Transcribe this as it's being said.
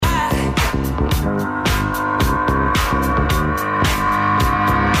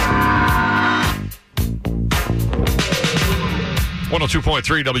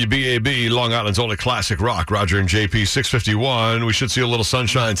102.3 WBAB, Long Island's only classic rock. Roger and JP, 651. We should see a little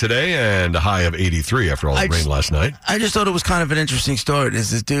sunshine today and a high of 83 after all the rain last night. I just thought it was kind of an interesting story. There's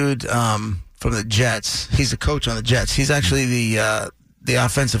this dude from the Jets. He's a coach on the Jets. He's actually the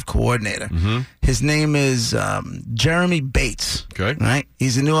offensive coordinator. Mm-hmm. His name is Jeremy Bates. Okay. Right?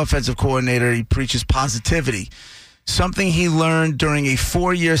 He's a new offensive coordinator. He preaches positivity. Something he learned during a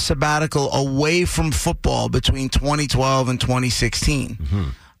 4-year sabbatical away from football between 2012 and 2016.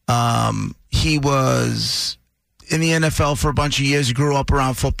 Mm-hmm. He was in the NFL for a bunch of years. He grew up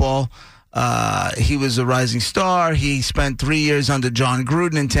around football. He was a rising star. He spent 3 years under John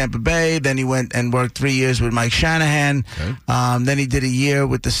Gruden in Tampa Bay. Then he went and worked 3 years with Mike Shanahan. Okay. Then he did a year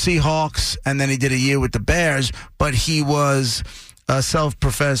with the Seahawks, and then he did a year with the Bears. But he was a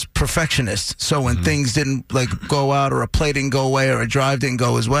self-professed perfectionist. So when things didn't go out, or a play didn't go away, or a drive didn't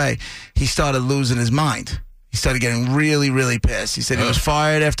go his way, he started losing his mind. He started getting really, really pissed. He said he was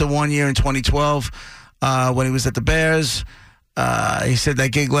fired after 1 year in 2012 when he was at the Bears. He said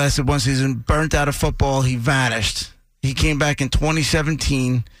that gig lasted one season, burnt out of football. He vanished. He came back in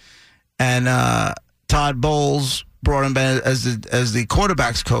 2017, and Todd Bowles brought him back as the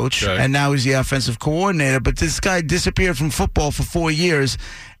quarterback's coach, and now he's the offensive coordinator. But this guy disappeared from football for 4 years,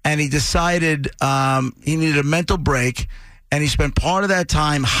 and he decided he needed a mental break, and he spent part of that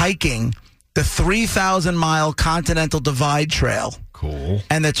time hiking the 3,000-mile Continental Divide Trail. Cool.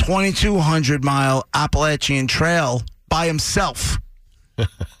 And the 2,200-mile Appalachian Trail by himself.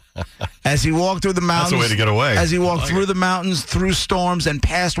 As he walked through the mountains. That's a way to get away. As he walked through the mountains, through storms, and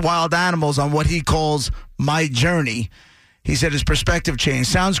past wild animals on what he calls my journey. He said his perspective changed.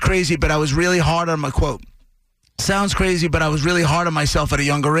 Sounds crazy, but I was really hard on my quote. Sounds crazy, but I was really hard on myself at a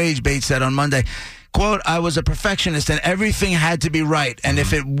younger age, Bates said on Monday. Quote, I was a perfectionist and everything had to be right. And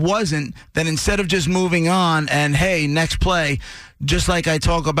if it wasn't, then instead of just moving on and, hey, next play, just like I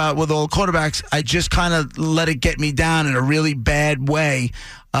talk about with all quarterbacks, I just kind of let it get me down in a really bad way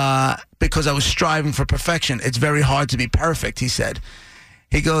because I was striving for perfection. It's very hard to be perfect, he said.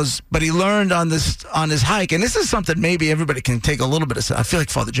 He goes, but he learned on his hike, and this is something maybe everybody can take a little bit of. I feel like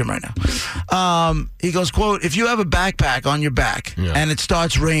Father Jim right now. He goes, quote, if you have a backpack on your back and it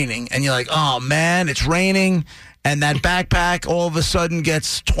starts raining and you're like, oh, man, it's raining, and that backpack all of a sudden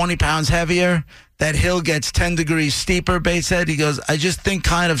gets 20 pounds heavier, that hill gets 10 degrees steeper, Bates said. He goes, I just think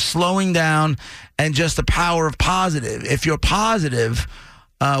kind of slowing down and just the power of positive. If you're positive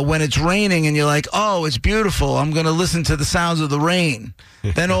when it's raining and you're like, oh, it's beautiful, I'm going to listen to the sounds of the rain.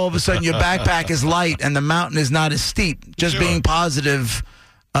 Then all of a sudden your backpack is light and the mountain is not as steep. Just being positive,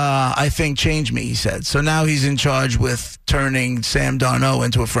 I think, changed me, he said. So now he's in charge with turning Sam Darnold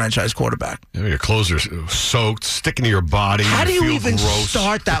into a franchise quarterback. Your clothes are soaked, sticking to your body. How do you even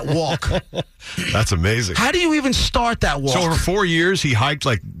start that walk? That's amazing. How do you even start that walk? So over 4 years, he hiked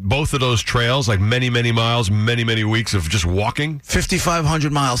both of those trails, many, many miles, many, many weeks of just walking?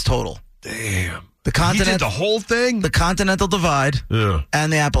 5,500 miles total. Damn. He did the whole thing? The Continental Divide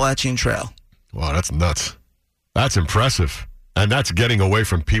and the Appalachian Trail. Wow, that's nuts. That's impressive. And that's getting away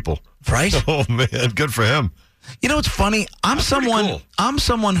from people. Right? Oh, man, good for him. You know what's funny? I'm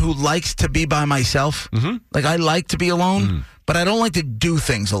someone who likes to be by myself. Mm-hmm. I like to be alone, but I don't like to do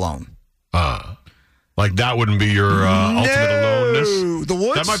things alone. That wouldn't be your ultimate aloneness? The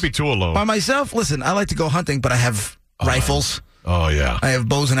woods? That might be too alone. By myself? Listen, I like to go hunting, but I have rifles. Oh, yeah. I have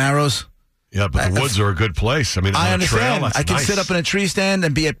bows and arrows. Yeah, but the woods are a good place. I mean, I understand. Trail, I can sit up in a tree stand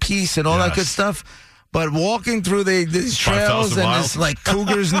and be at peace and all that good stuff. But walking through these trails and there's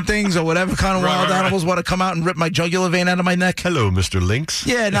cougars and things or whatever kind of wild animals want to come out and rip my jugular vein out of my neck. Hello, Mr. Lynx.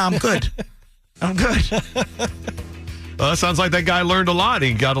 Yeah, no, I'm good. I'm good. Well, that sounds like that guy learned a lot.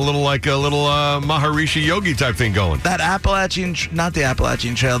 He got a little Maharishi Yogi type thing going. That not the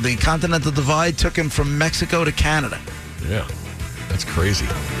Appalachian Trail, the Continental Divide took him from Mexico to Canada. Yeah, that's crazy.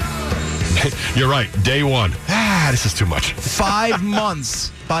 You're right. Day one. This is too much. 5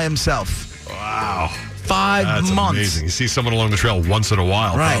 months by himself. Wow. 5 That's months. Amazing. You see someone along the trail once in a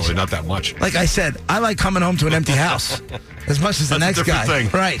while. Right. Probably not that much. Like I said, I like coming home to an empty house as much as the next guy. Thing.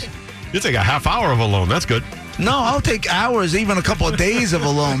 Right. You take a half hour of alone. That's good. No, I'll take hours, even a couple of days of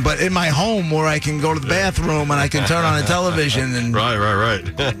alone, but in my home where I can go to the bathroom and I can turn on a television and Right.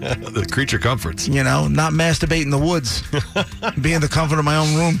 The creature comforts. Not masturbate in the woods. Be in the comfort of my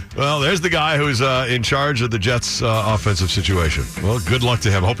own room. Well, there's the guy who's in charge of the Jets' offensive situation. Well, good luck to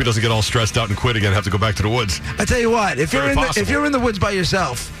him. Hope he doesn't get all stressed out and quit again and have to go back to the woods. I tell you what, if you're in the woods by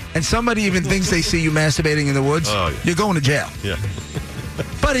yourself and somebody even thinks they see you masturbating in the woods, you're going to jail. Yeah.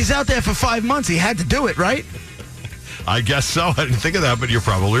 But he's out there for 5 months. He had to do it, right? I guess so. I didn't think of that, but you're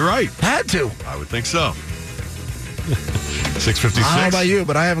probably right. Had to. I would think so. 6:56. I don't know about you,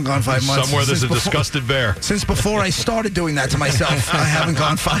 but I haven't gone 5 months. Somewhere there's a disgusted bear. Since before I started doing that to myself, I haven't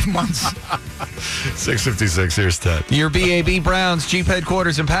gone 5 months. 6:56. Here's Ted. Your BAB Browns Jeep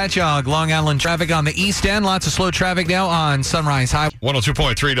headquarters in Patchogue. Long Island traffic on the east end. Lots of slow traffic now on Sunrise Highway.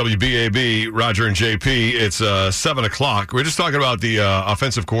 102.3 WBAB, Roger and JP. It's 7 o'clock. We're just talking about the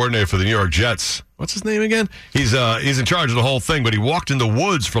offensive coordinator for the New York Jets. What's his name again? He's in charge of the whole thing, but he walked in the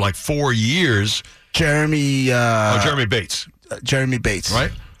woods for like 4 years. Jeremy Bates. Jeremy Bates.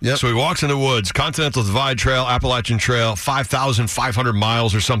 Right? Yep. So he walks in the woods, Continental Divide Trail, Appalachian Trail, 5,500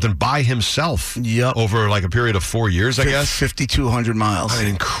 miles or something by himself. Yep. Over like a period of 4 years, I guess. 5,200 miles. I mean,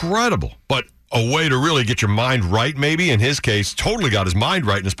 incredible. But a way to really get your mind right, maybe. In his case, totally got his mind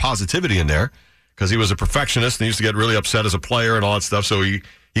right and his positivity in there because he was a perfectionist and he used to get really upset as a player and all that stuff. So he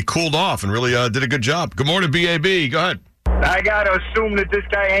cooled off and really did a good job. Good morning, BAB. Go ahead. I got to assume that this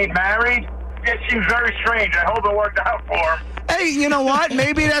guy ain't married. It seems very strange. I hope it worked out for him. Hey, you know what?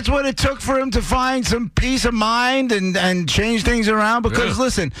 Maybe that's what it took for him to find some peace of mind and change things around. Because,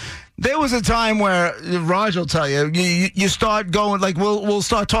 listen, there was a time where, Raj will tell you, you start going, like, we'll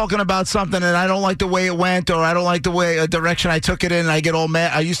start talking about something, and I don't like the way it went, or I don't like the way, a direction I took it in, and I get all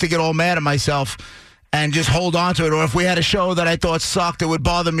mad. I used to get all mad at myself and just hold on to it. Or if we had a show that I thought sucked, it would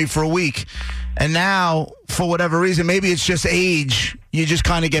bother me for a week. And now, for whatever reason, maybe it's just age. You just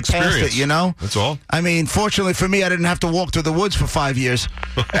kind of get past it, you know? That's all. I mean, fortunately for me, I didn't have to walk through the woods for 5 years.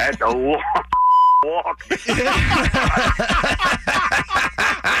 That's a walk.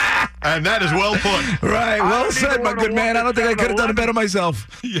 And that is well put. Right, well said, my good man. I don't think I could have done it better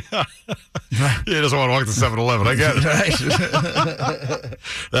myself. Yeah. He doesn't want to walk to 7-Eleven. I get it. Right.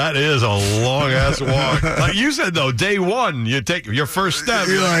 That is a long-ass walk. Like you said, though, day one, you take your first step.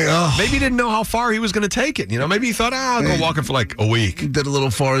 You're like, oh. Maybe he didn't know how far he was going to take it. You know, maybe he thought, I'll go walking for like a week. Did a little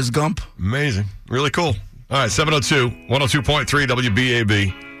Forrest Gump. Amazing. Really cool. All right, 702, 102.3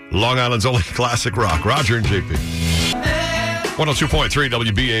 WBAB, Long Island's only classic rock. Roger and JP. 102.3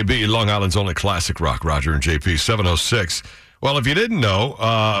 WBAB, Long Island's only classic rock. Roger and JP, 706. Well, if you didn't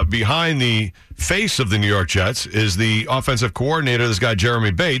know, behind the face of the New York Jets is the offensive coordinator, this guy Jeremy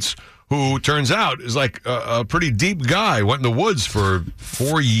Bates, who turns out is like a pretty deep guy. Went in the woods for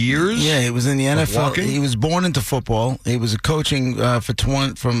 4 years. Yeah, he was in the NFL. Walking? He was born into football. He was coaching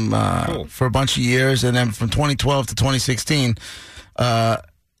for a bunch of years, and then from 2012 to 2016, after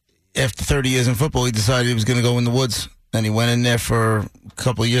 30 years in football, he decided he was going to go in the woods. And he went in there for a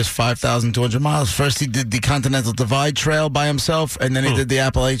couple of years, 5,200 miles. First, he did the Continental Divide Trail by himself, and then he did the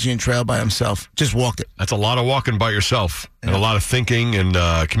Appalachian Trail by himself. Just walked it. That's a lot of walking by yourself, and a lot of thinking and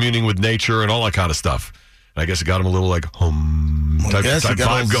communing with nature and all that kind of stuff. And I guess it got him a little like type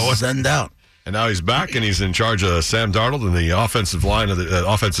vibe going. Zened out. And now he's back, and he's in charge of Sam Darnold and the offensive line of the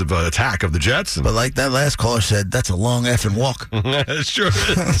offensive attack of the Jets. But like that last caller said, that's a long effing walk. It sure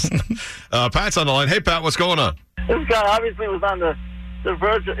is. Pat's on the line. Hey, Pat, what's going on? This guy obviously was on the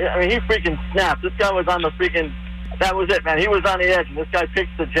verge. I mean, he freaking snapped. This guy was on the freaking. That was it, man. He was on the edge, and this guy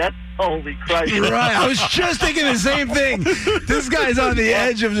picks the Jets. Holy Christ! Right. I was just thinking the same thing. This guy's on the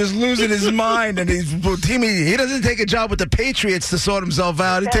edge of just losing his mind, and he doesn't take a job with the Patriots to sort himself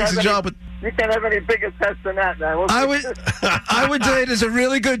out. He takes a job with. You can't have any bigger test than that, man. I would say there's a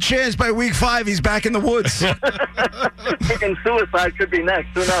really good chance by week 5 he's back in the woods. Freaking suicide could be next.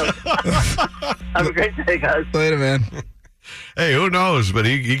 Who knows? Have a great day, guys. Later, man. Hey, who knows? But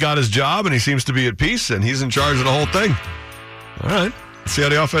he got his job, and he seems to be at peace, and he's in charge of the whole thing. All right. Let's see how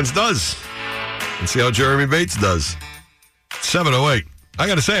the offense does. Let's see how Jeremy Bates does. 708. I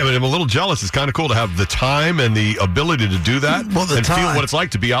got to say, I'm a little jealous. It's kind of cool to have the time and the ability to do that and feel what it's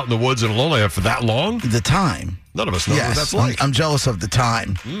like to be out in the woods and alone for that long. The time. None of us know what that's like. I'm jealous of the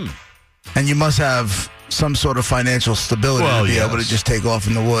time. And you must have some sort of financial stability to be able to just take off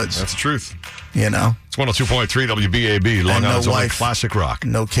in the woods. That's the truth. You know? It's 102.3 WBAB, Long Island's only classic rock.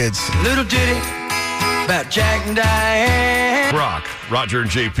 No kids. Little ditty about Jack and Diane. Rock. Roger and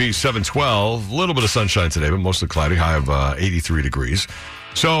JP, 712. A little bit of sunshine today, but mostly cloudy. High of 83 degrees.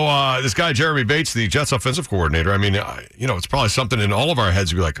 So this guy, Jeremy Bates, the Jets offensive coordinator, I mean, it's probably something in all of our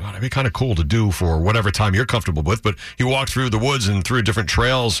heads. We'd be like, oh, that'd be kind of cool to do for whatever time you're comfortable with. But he walked through the woods and through different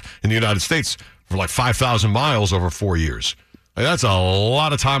trails in the United States for like 5,000 miles over 4 years. Like, that's a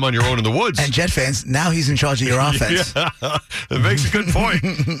lot of time on your own in the woods. And Jet fans, now he's in charge of your offense. Yeah, that makes a good point.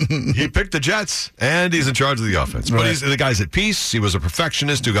 He picked the Jets, and he's in charge of the offense. Right. But the guy's at peace. He was a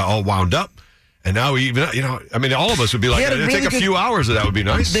perfectionist who got all wound up. And now he even, all of us would be like, it'd take a few hours of that would be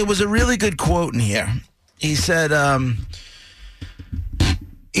nice. There was a really good quote in here. He said,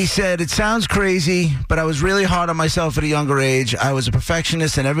 He said, it sounds crazy, but I was really hard on myself at a younger age. I was a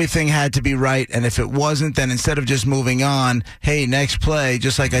perfectionist and everything had to be right. And if it wasn't, then instead of just moving on, hey, next play,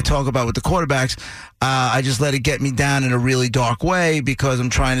 just like I talk about with the quarterbacks, I just let it get me down in a really dark way because I'm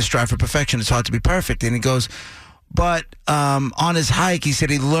trying to strive for perfection. It's hard to be perfect. And he goes, but on his hike, he said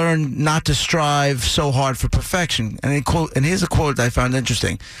he learned not to strive so hard for perfection. And here's a quote that I found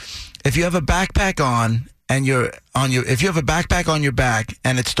interesting. If you have a backpack on, and if you have a backpack on your back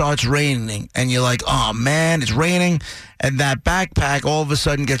and it starts raining and you're like, oh man, it's raining, and that backpack all of a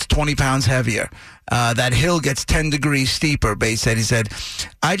sudden gets 20 pounds heavier. That hill gets 10 degrees steeper, Bates said. He said,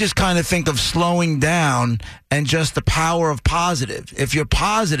 I just kind of think of slowing down and just the power of positive. If you're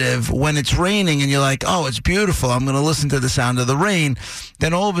positive when it's raining and you're like, oh, it's beautiful, I'm going to listen to the sound of the rain,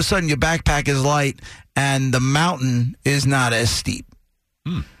 then all of a sudden your backpack is light and the mountain is not as steep.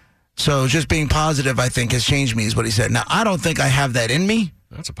 So just being positive, I think, has changed me, is what he said. Now, I don't think I have that in me.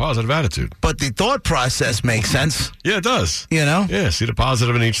 That's a positive attitude. But the thought process makes sense. Yeah, it does. You know? Yeah, see the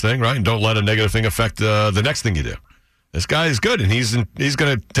positive in each thing, right? And don't let a negative thing affect the next thing you do. This guy is good, and he's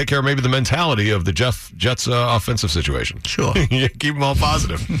going to take care of maybe the mentality of the Jets offensive situation. Sure. Keep them all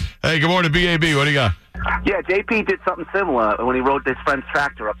positive. Hey, good morning, BAB. What do you got? Yeah, JP did something similar when he rode his friend's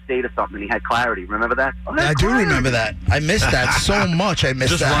tractor upstate or something, and he had clarity. Remember that? Oh, I do remember that. I missed that so much. I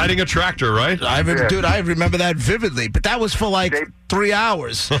missed Just that. riding a tractor, right? Dude, I remember that vividly. But that was for like 3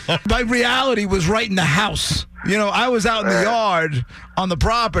 hours. My reality was right in the house. You know, I was out in the yard on the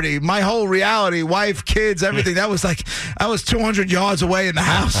property. My whole reality, wife, kids, everything, I was 200 yards away in the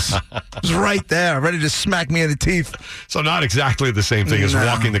house. It was right there, ready to smack me in the teeth. So not exactly the same thing as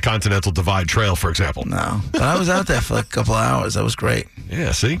walking the Continental Divide Trail, for example. No, but I was out there for a couple of hours. That was great.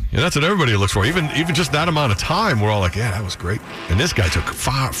 Yeah, see? And that's what everybody looks for. Even just that amount of time, we're all like, yeah, that was great. And this guy took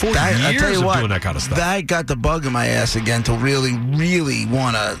 40 years of doing that kind of stuff. That got the bug in my ass again to really, really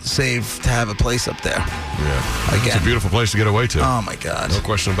want to save to have a place up there. Yeah. Again. It's a beautiful place to get away to. Oh, my God. No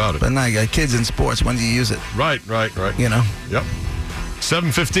question about it. But now you got kids in sports. When do you use it? Right. You know? Yep.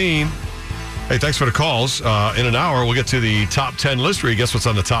 7:15. Hey, thanks for the calls. In an hour, we'll get to the top 10 list where you guess what's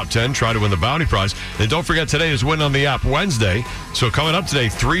on the top 10. Try to win the bounty prize. And don't forget, today is Win on the App Wednesday. So coming up today,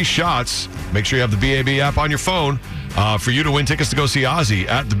 3 shots. Make sure you have the BAB app on your phone for you to win tickets to go see Ozzy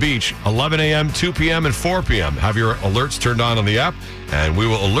at the beach, 11 a.m., 2 p.m., and 4 p.m. Have your alerts turned on the app, and we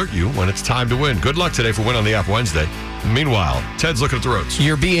will alert you when it's time to win. Good luck today for Win on the App Wednesday. Meanwhile, Ted's looking at the roads.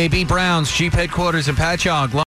 Your BAB Browns Jeep headquarters in Patchogue.